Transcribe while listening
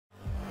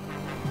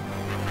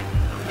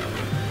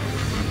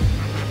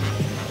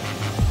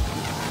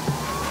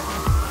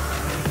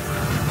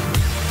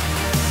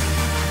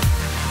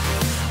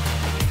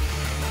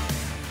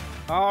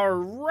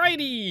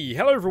Alrighty,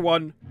 hello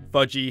everyone,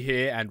 Fudgy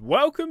here, and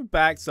welcome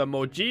back to some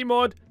more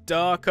Gmod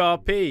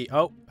DarkRP.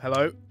 Oh,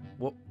 hello.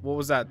 What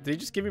was that? Did he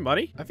just give me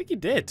money? I think he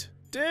did.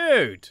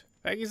 Dude,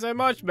 thank you so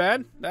much,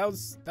 man. That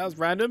was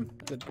random.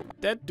 The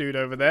dead dude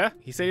over there.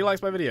 He said he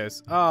likes my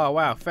videos. Oh,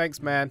 wow.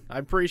 Thanks, man. I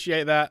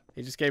appreciate that.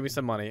 He just gave me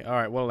some money. All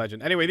right, what a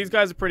legend. Anyway, these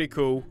guys are pretty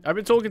cool. I've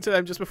been talking to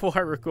them just before I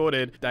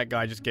recorded. That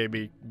guy just gave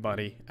me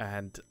money,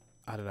 and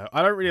I don't know.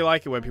 I don't really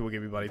like it when people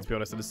give me money, to be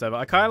honest, on the server.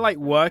 I kind of like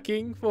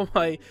working for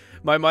my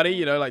money,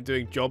 you know, like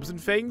doing jobs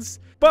and things.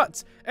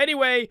 But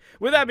anyway,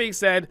 with that being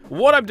said,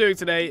 what I'm doing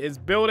today is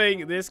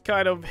building this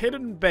kind of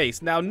hidden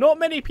base. Now, not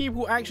many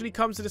people actually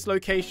come to this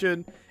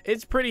location.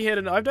 It's pretty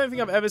hidden. I don't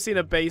think I've ever seen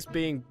a base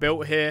being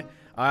built here.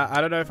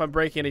 I don't know if I'm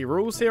breaking any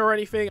rules here or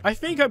anything. I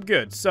think I'm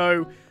good.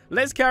 So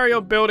let's carry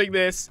on building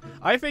this.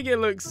 I think it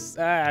looks,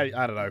 I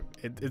don't know.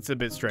 It's a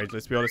bit strange,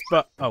 let's be honest.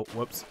 But, oh,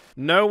 whoops.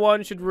 No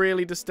one should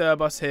really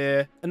disturb us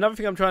here. Another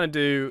thing I'm trying to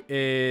do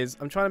is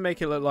I'm trying to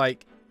make it look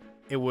like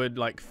it would,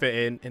 like,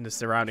 fit in the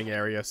surrounding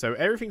area. So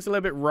everything's a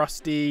little bit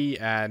rusty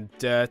and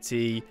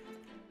dirty.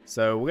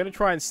 So we're going to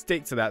try and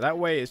stick to that. That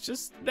way it's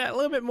just that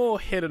little bit more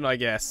hidden, I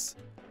guess.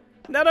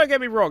 Now, don't get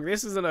me wrong.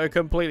 This isn't a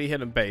completely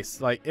hidden base.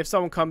 Like, if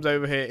someone comes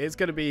over here, it's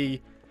going to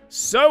be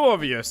so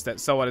obvious that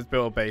someone has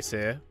built a base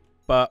here.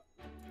 But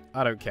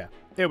I don't care.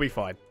 It'll be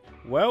fine.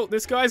 Well,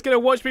 this guy's going to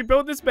watch me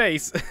build this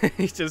base.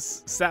 He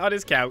just sat on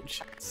his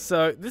couch.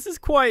 So this is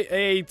quite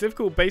a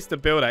difficult base to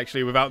build,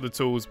 actually, without the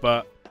tools.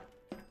 But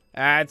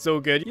it's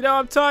all good. You know,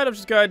 I'm tired of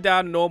just going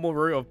down the normal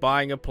route of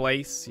buying a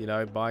place. You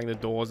know, buying the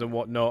doors and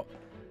whatnot.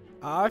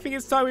 I think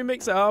it's time we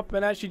mix it up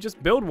and actually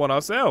just build one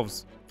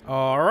ourselves.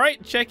 All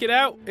right, check it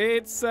out.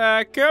 It's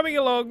coming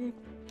along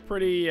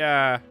pretty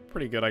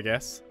good, I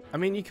guess. I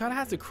mean, you kind of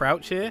have to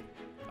crouch here.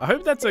 I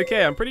hope that's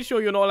okay. I'm pretty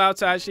sure you're not allowed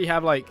to actually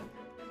have, like,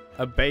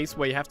 a base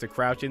where you have to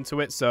crouch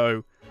into it.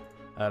 So,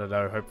 I don't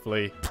know.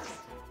 Hopefully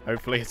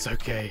it's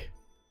okay.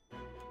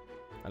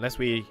 Unless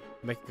we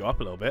make it go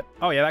up a little bit.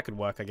 Oh, yeah, that could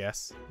work, I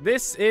guess.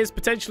 This is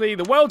potentially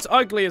the world's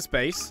ugliest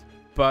base.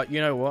 But you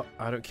know what?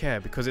 I don't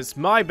care because it's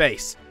my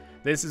base.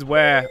 This is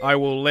where I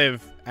will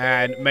live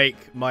and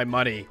make my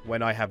money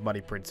when I have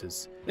money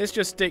printers. Let's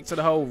just stick to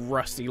the whole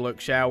rusty look,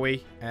 shall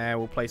we? And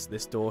we'll place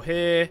this door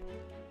here.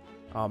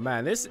 Oh,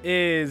 man, this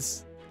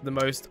is the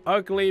most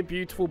ugly,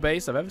 beautiful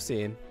base I've ever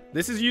seen.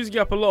 This is using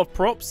up a lot of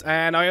props,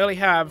 and I only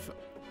have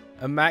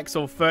a max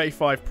of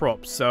 35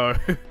 props, so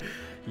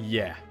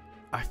yeah.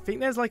 I think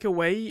there's like a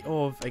way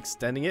of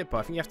extending it, but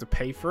I think you have to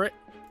pay for it.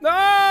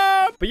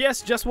 No! But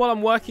yes, just while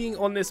I'm working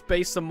on this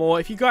base some more,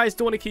 if you guys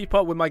do want to keep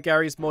up with my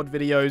Gary's Mod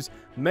videos,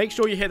 make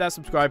sure you hit that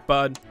subscribe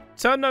button,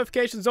 turn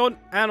notifications on,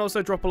 and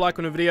also drop a like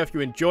on the video if you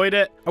enjoyed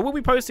it. I will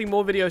be posting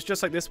more videos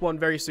just like this one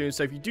very soon,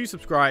 so if you do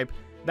subscribe,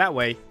 that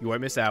way you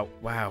won't miss out.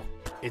 Wow,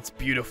 it's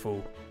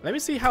beautiful. Let me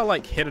see how,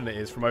 like, hidden it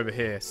is from over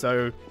here.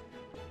 So,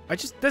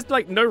 there's,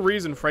 like, no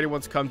reason for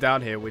anyone to come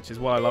down here, which is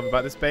what I love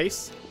about this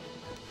base.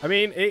 I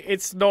mean,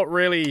 it's not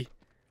really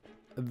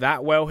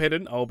that well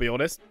hidden, I'll be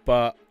honest,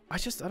 but I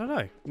don't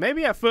know.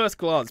 Maybe at first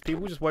glance,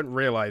 people just won't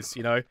realize,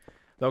 you know.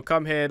 They'll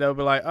come here, they'll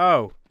be like,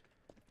 oh,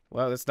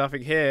 well, there's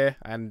nothing here,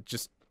 and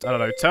just, I don't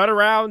know, turn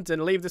around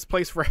and leave this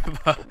place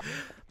forever.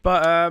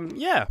 But,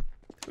 yeah,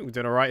 I think we're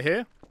doing all right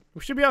here. We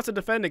should be able to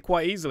defend it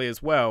quite easily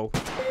as well.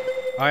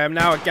 I am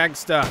now a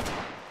gangster.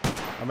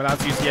 I'm allowed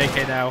to use the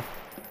AK now.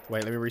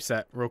 Wait, let me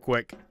reset real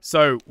quick.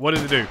 So, what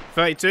did it do?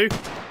 32?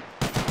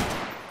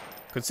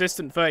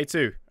 Consistent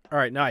 32. All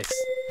right, nice.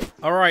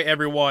 All right,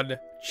 everyone.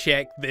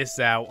 Check this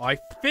out. I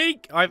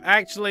think I've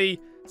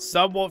actually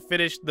somewhat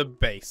finished the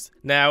base.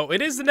 Now,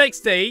 it is the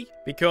next day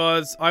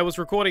because I was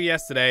recording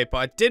yesterday, but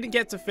I didn't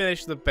get to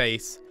finish the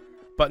base.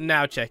 But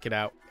now check it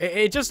out.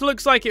 It just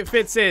looks like it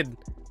fits in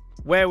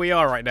where we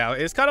are right now.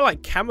 It's kind of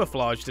like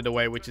camouflaged in a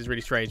way, which is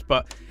really strange.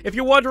 But if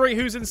you're wondering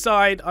who's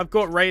inside, I've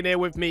got Rainier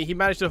with me. He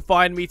managed to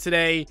find me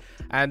today,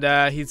 and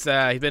he's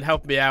been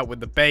helping me out with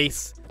the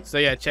base. So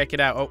yeah, check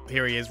it out. Oh,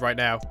 here he is right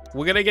now.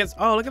 We're gonna get.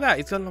 Oh, look at that.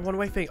 He's got a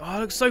one-way thing. Oh,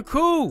 it looks so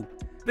cool.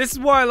 This is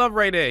why I love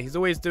Rainier. He's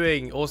always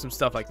doing awesome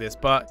stuff like this.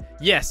 But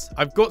yes,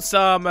 I've got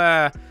some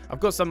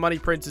money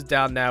printers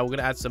down now. We're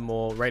gonna add some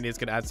more. Rainier's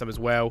gonna add some as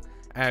well.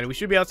 And we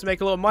should be able to make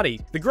a lot of money.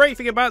 The great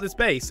thing about this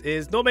base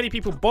is not many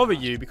people bother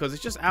you because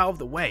it's just out of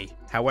the way.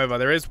 However,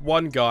 there is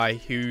one guy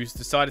who's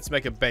decided to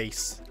make a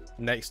base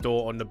next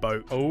door on the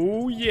boat.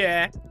 Oh,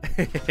 yeah.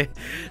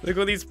 Look at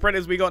all these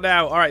printers we got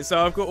now. All right,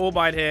 so I've got all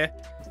mine here.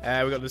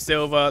 We got the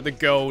silver, the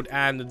gold,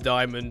 and the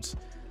diamond.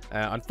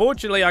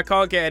 Unfortunately, I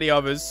can't get any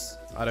others,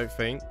 I don't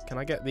think. Can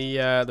I get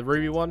the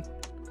ruby one?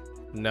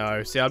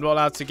 No. See, I'm not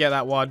allowed to get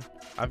that one.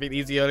 I think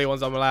these are the only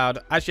ones I'm allowed.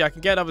 Actually, I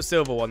can get another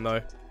silver one,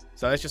 though.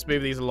 So let's just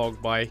move these along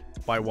by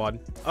one.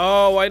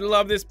 Oh, I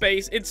love this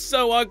base. It's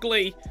so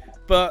ugly,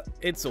 but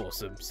it's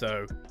awesome.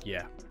 So,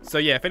 yeah. So,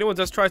 yeah, if anyone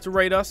does try to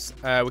raid us,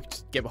 we can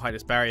just get behind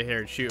this barrier here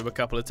and shoot him a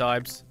couple of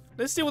times.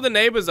 Let's see what the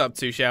neighbor's up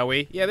to, shall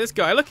we? Yeah, this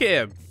guy, look at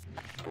him.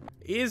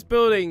 He is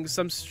building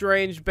some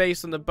strange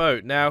base on the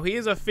boat. Now, he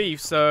is a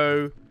thief,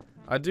 so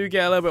I do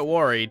get a little bit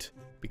worried.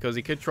 because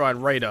he could try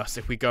and raid us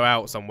if we go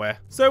out somewhere.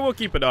 So we'll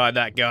keep an eye on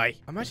that guy.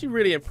 I'm actually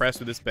really impressed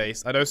with this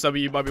base. I know some of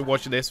you might be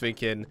watching this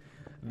thinking,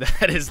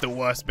 that is the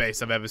worst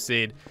base I've ever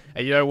seen.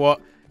 And you know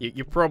what?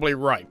 You're probably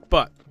right,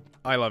 but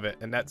I love it.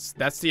 And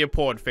that's the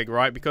important thing,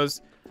 right?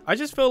 Because I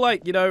just feel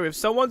like, you know, if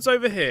someone's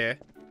over here,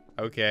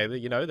 okay,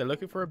 you know, they're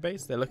looking for a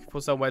base. They're looking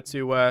for somewhere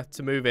to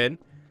move in.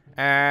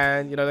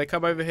 And, you know, they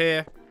come over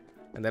here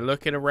and they're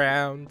looking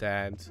around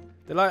and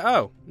they're like,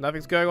 oh,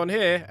 nothing's going on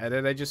here. And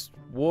then they just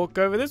walk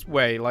over this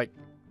way like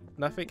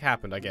nothing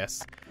happened, I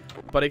guess.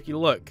 But if you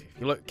look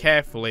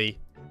carefully,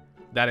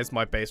 that is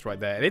my base right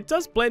there. And it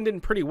does blend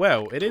in pretty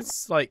well. It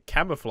is like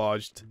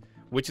camouflaged,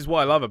 which is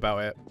what I love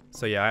about it.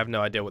 So yeah, I have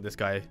no idea what this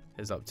guy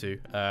is up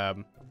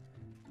to.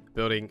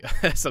 Building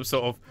some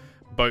sort of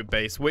boat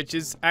base, which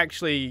is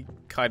actually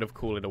kind of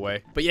cool in a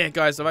way. But yeah,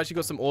 guys, I've actually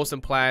got some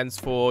awesome plans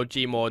for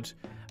Gmod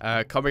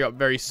coming up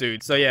very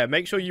soon. So yeah,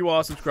 make sure you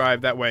are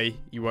subscribed. That way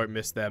you won't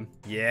miss them.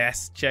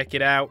 Yes, check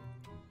it out.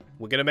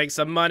 We're gonna make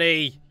some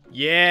money.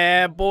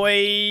 Yeah,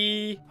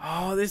 boy.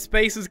 Oh, this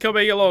base is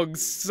coming along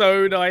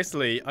so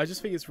nicely. I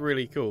just think it's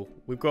really cool.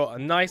 We've got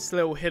a nice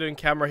little hidden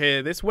camera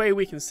here. This way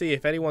we can see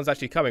if anyone's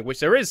actually coming, which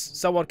there is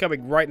someone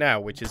coming right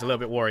now, which is a little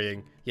bit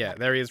worrying. Yeah,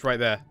 there he is right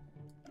there.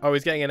 Oh,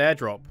 he's getting an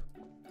airdrop.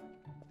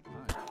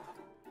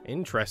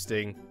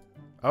 Interesting.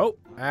 Oh,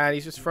 and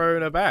he's just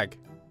throwing a bag.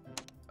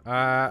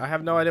 I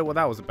have no idea what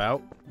that was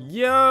about.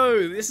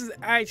 Yo, this is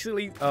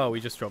actually... Oh, we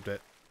just dropped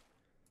it.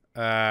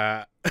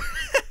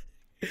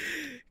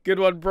 Good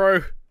one,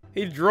 bro.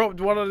 He dropped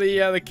one of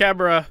the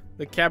camera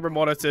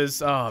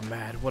monitors. Oh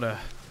man, what a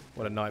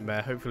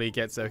nightmare. Hopefully he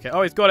gets okay.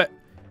 Oh, he's got it.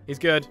 He's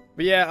good.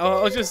 But yeah,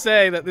 I was just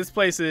saying that this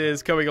place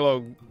is coming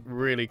along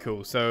really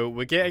cool. So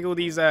we're getting all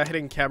these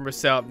hidden cameras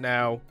set up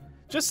now,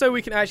 just so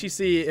we can actually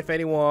see if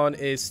anyone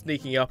is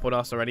sneaking up on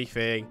us or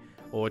anything,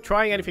 or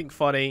trying anything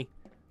funny.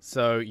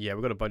 So yeah,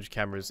 we've got a bunch of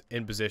cameras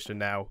in position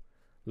now,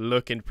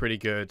 looking pretty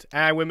good,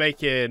 and we're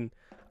making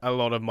a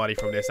lot of money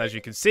from this, as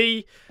you can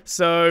see.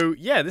 So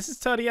yeah, this is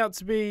turning out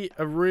to be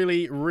a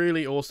really,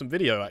 really awesome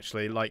video,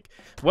 actually. Like,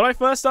 when I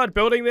first started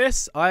building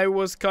this, I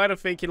was kind of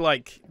thinking,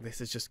 like, this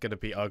is just going to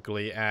be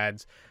ugly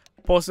and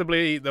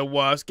possibly the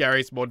worst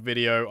Garry's Mod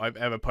video I've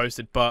ever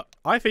posted. But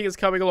I think it's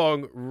coming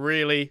along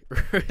really,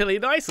 really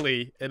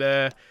nicely in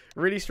a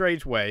really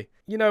strange way.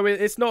 You know,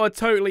 it's not a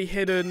totally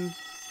hidden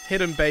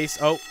base.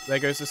 Oh, there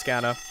goes the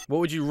scanner. What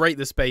would you rate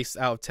this base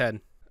out of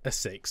 10? A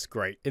 6,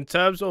 great. In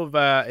terms of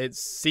its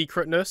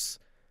secretness,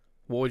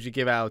 what would you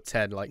give out of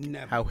 10? Like,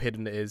 how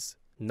hidden it is?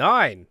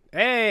 9.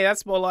 Hey,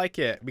 that's more like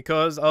it.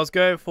 Because I was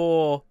going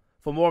for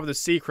more of the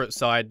secret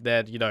side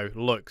than, you know,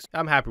 looks.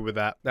 I'm happy with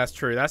that. That's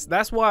true.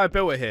 That's why I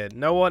built it here.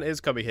 No one is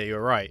coming here, you're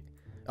right.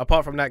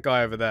 Apart from that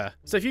guy over there.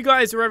 So if you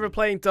guys are ever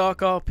playing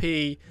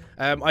DarkRP,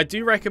 I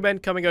do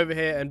recommend coming over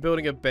here and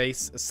building a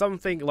base.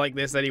 Something like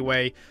this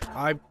anyway.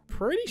 I'm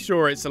pretty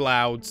sure it's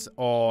allowed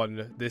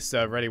on this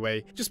server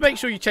anyway. Just make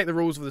sure you check the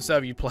rules of the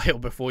server you play on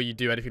before you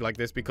do anything like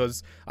this,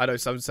 because I know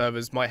some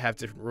servers might have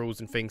different rules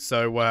and things.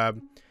 So,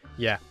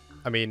 yeah.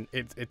 I mean,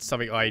 it's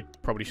something I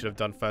probably should have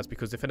done first,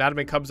 because if an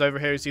admin comes over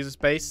here and sees a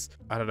space,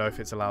 I don't know if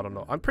it's allowed or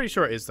not. I'm pretty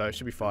sure it is, though. It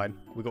should be fine.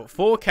 We've got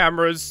 4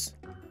 cameras.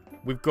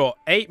 We've got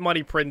 8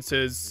 money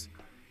printers.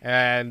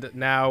 And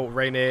now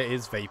Rainier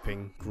is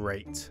vaping.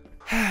 Great.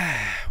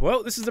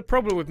 Well, this is the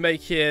problem with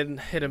making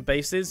hidden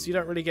bases. You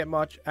don't really get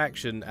much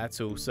action at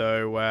all.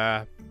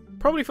 So,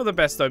 probably for the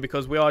best, though,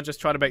 because we are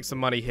just trying to make some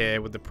money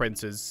here with the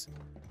printers.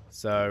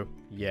 So,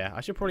 yeah.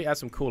 I should probably add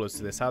some coolers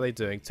to this. How are they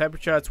doing?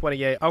 Temperature,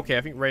 28. Okay,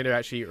 I think Rainier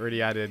actually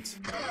already added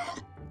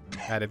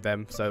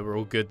them. So, we're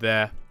all good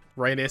there.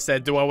 Rainier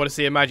said, do I want to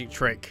see a magic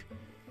trick?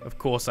 Of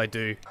course I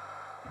do.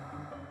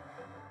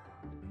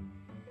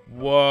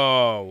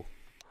 Whoa.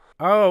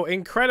 Oh,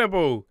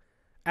 incredible.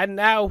 And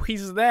now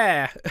he's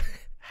there.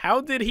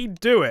 How did he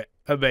do it?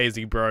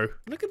 Amazing, bro.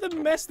 Look at the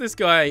mess this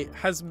guy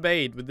has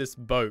made with this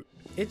boat.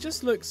 It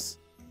just looks...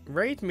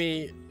 Raid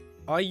me.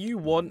 You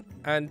want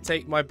and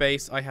take my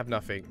base. I have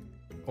nothing.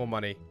 Or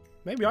money.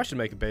 Maybe I should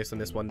make a base on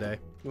this one day.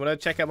 You want to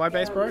check out my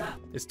base, bro?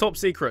 It's top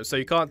secret, so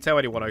you can't tell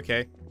anyone,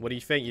 okay? What do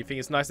you think? You think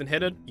it's nice and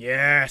hidden?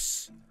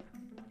 Yes.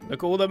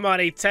 Look at all the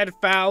money.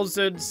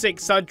 $10,600,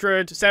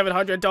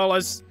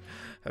 $700.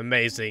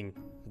 Amazing.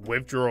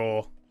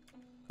 Withdraw.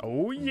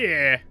 Oh,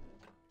 yeah.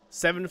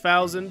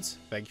 7,000.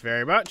 Thank you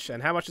very much.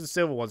 And how much has the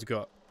silver ones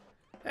got?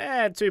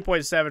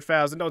 2.7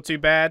 thousand. Not too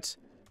bad.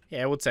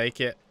 Yeah, we'll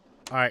take it.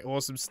 All right,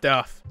 awesome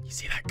stuff. You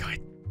see that guy?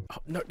 Oh,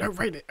 no, don't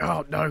rate it.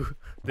 Oh, no.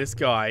 This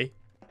guy,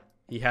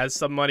 he has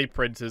some money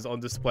printers on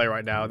display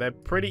right now. They're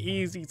pretty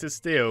easy to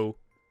steal.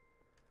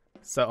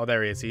 So, oh,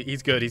 there he is.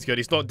 He's good. He's good.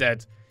 He's not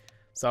dead.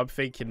 So I'm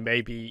thinking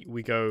maybe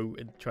we go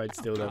and try and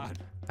steal them.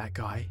 That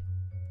guy,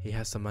 he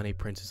has some money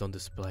printers on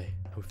display.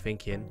 I'm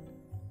thinking,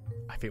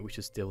 I think we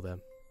should steal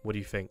them. What do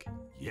you think?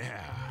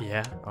 Yeah.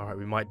 Yeah? Alright,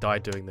 we might die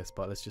doing this,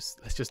 but let's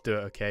just do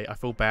it, okay? I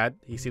feel bad.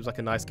 He seems like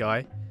a nice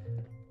guy.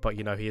 But,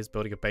 you know, he is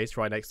building a base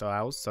right next to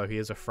ours, so he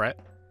is a threat.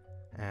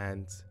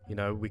 And, you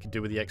know, we can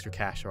do with the extra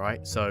cash,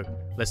 alright? So,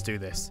 let's do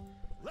this.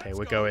 Okay,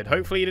 we're going.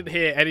 Hopefully you didn't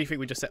hear anything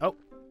we just said. Oh,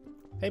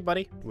 Hey,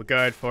 buddy. We're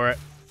going for it.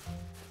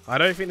 I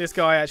don't think this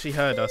guy actually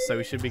heard us, so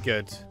we should be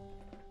good.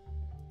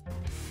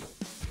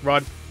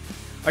 Run.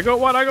 I got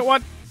one. I got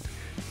one.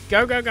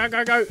 Go, go, go,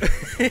 go, go.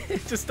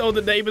 Just stole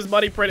the neighbor's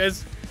money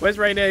printers. Where's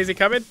Rainier? Is he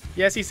coming?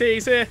 Yes, he's here.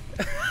 He's here.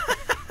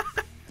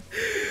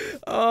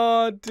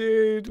 Oh,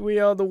 dude. We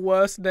are the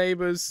worst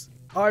neighbors.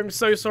 I'm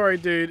so sorry,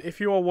 dude. If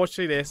you are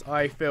watching this,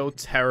 I feel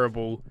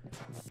terrible.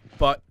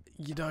 But,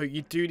 you know,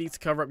 you do need to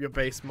cover up your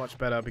base much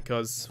better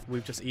because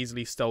we've just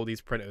easily stole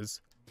these printers.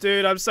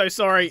 Dude, I'm so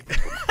sorry.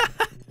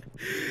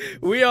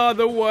 We are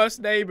the worst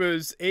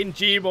neighbors in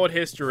Gmod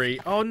history.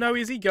 Oh, no.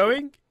 Is he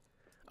going?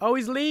 Oh,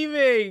 he's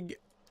leaving.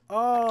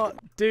 Oh,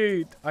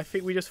 dude. I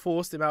think we just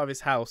forced him out of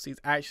his house. He's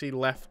actually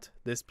left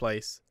this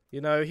place.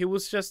 You know, he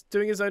was just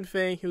doing his own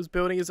thing. He was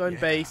building his own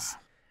base.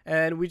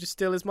 And we just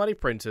steal his money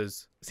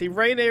printers. See,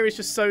 Rainier is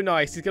just so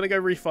nice. He's going to go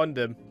refund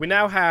him. We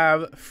now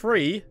have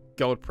 3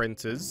 gold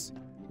printers.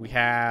 We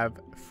have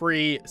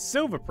 3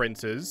 silver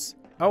printers.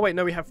 Oh, wait,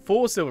 no, we have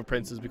 4 silver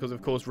printers because,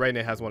 of course,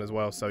 Rainier has one as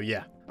well. So,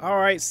 yeah. All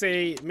right,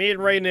 see, me and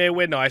Rainier,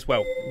 we're nice.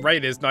 Well,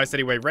 Rainier's nice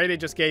anyway. Rainier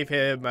just gave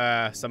him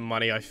some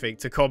money, I think,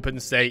 to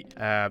compensate.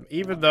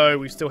 Even though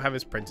we still have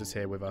his printers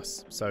here with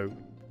us. So,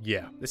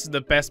 yeah. This is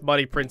the best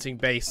money printing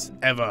base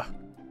ever.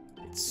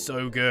 It's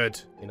so good.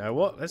 You know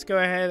what? Let's go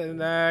ahead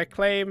and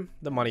claim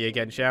the money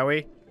again, shall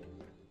we?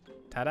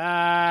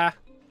 Ta-da!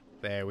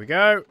 There we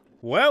go.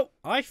 Well,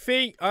 I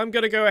think I'm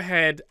going to go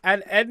ahead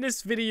and end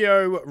this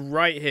video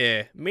right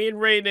here. Me and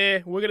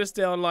Rainier, we're going to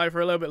stay online for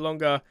a little bit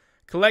longer,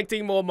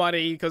 collecting more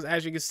money, because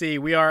as you can see,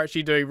 we are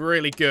actually doing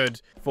really good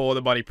for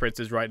the money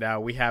printers right now.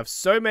 We have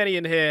so many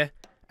in here,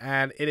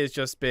 and it has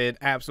just been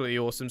absolutely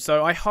awesome.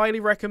 So I highly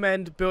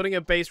recommend building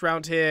a base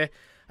around here,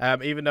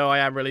 even though I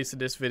am releasing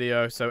this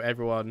video, so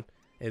everyone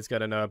is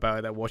going to know about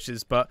it that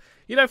watches. But,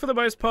 you know, for the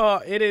most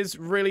part, it is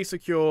really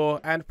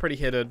secure and pretty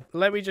hidden.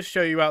 Let me just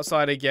show you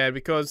outside again,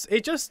 because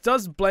it just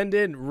does blend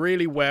in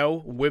really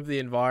well with the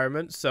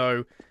environment.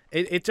 So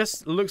it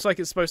just looks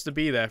like it's supposed to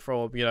be there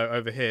from, you know,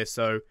 over here.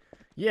 So,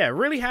 yeah,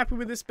 really happy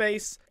with this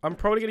base. I'm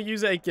probably going to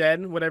use it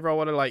again whenever I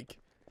want to, like,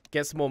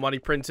 get some more money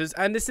printers.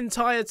 And this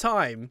entire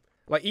time,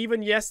 like,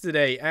 even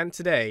yesterday and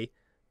today...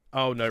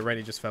 Oh, no,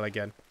 Rainy just fell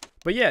again.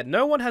 But, yeah,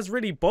 no one has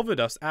really bothered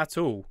us at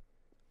all.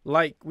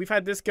 Like, we've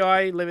had this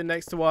guy living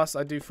next to us.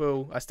 I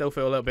still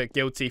feel a little bit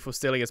guilty for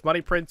stealing his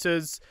money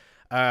printers.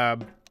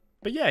 But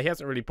yeah, he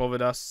hasn't really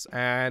bothered us.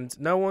 And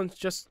no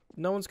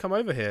one's come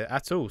over here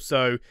at all.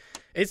 So,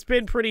 it's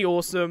been pretty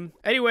awesome.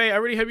 Anyway, I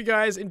really hope you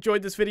guys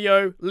enjoyed this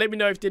video. Let me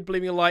know if you did,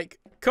 leave me a like,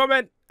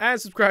 comment, and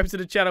subscribe to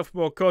the channel for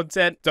more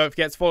content. Don't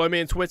forget to follow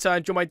me on Twitter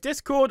and join my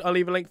Discord. I'll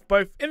leave a link for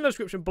both in the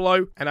description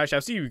below. And I shall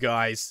see you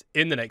guys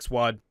in the next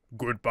one.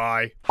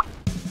 Goodbye.